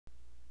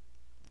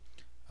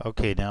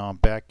Okay, now I'm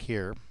back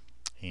here,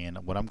 and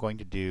what I'm going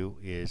to do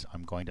is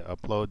I'm going to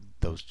upload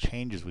those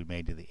changes we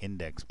made to the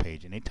index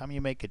page. Anytime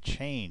you make a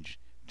change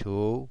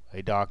to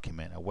a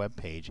document, a web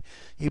page,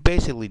 you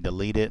basically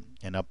delete it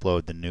and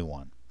upload the new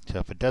one. So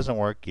if it doesn't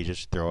work, you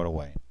just throw it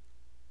away.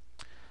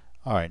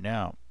 Alright,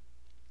 now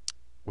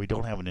we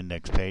don't have an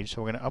index page,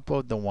 so we're going to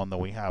upload the one that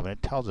we have, and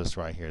it tells us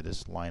right here,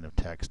 this line of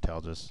text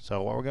tells us.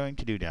 So what we're going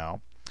to do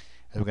now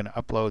is we're going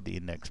to upload the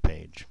index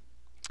page.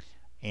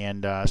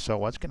 And so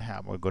what's going to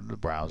happen, we'll go to the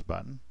Browse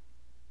button,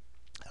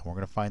 and we're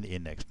going to find the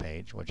index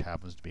page, which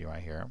happens to be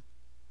right here.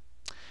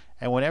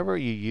 And whenever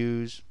you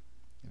use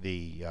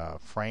the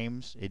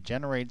frames, it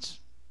generates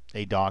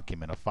a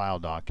document, a file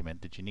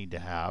document that you need to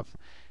have,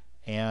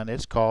 and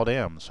it's called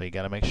M, so you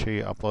got to make sure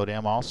you upload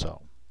M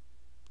also.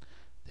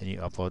 Then you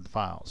upload the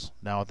files.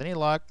 Now with any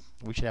luck,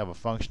 we should have a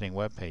functioning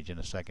web page in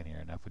a second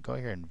here. Now if we go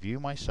here and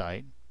view my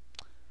site,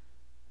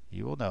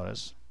 you will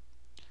notice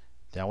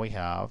that we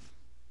have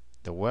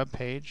the web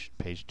page,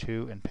 page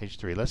 2, and page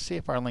 3. Let's see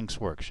if our links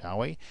work, shall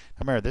we? Now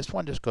remember, this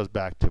one just goes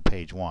back to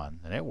page 1,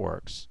 and it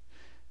works.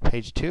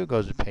 Page 2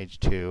 goes to page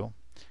 2,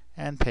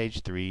 and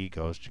page 3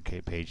 goes to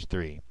page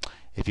 3.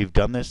 If you've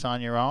done this on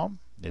your own,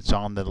 it's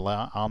on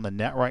the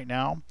net right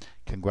now.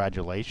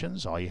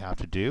 Congratulations. All you have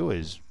to do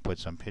is put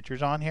some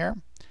pictures on here,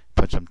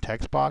 put some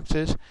text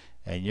boxes,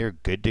 and you're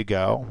good to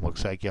go.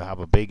 Looks like you'll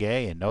have a big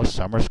A and no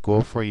summer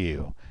school for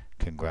you.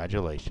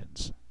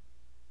 Congratulations.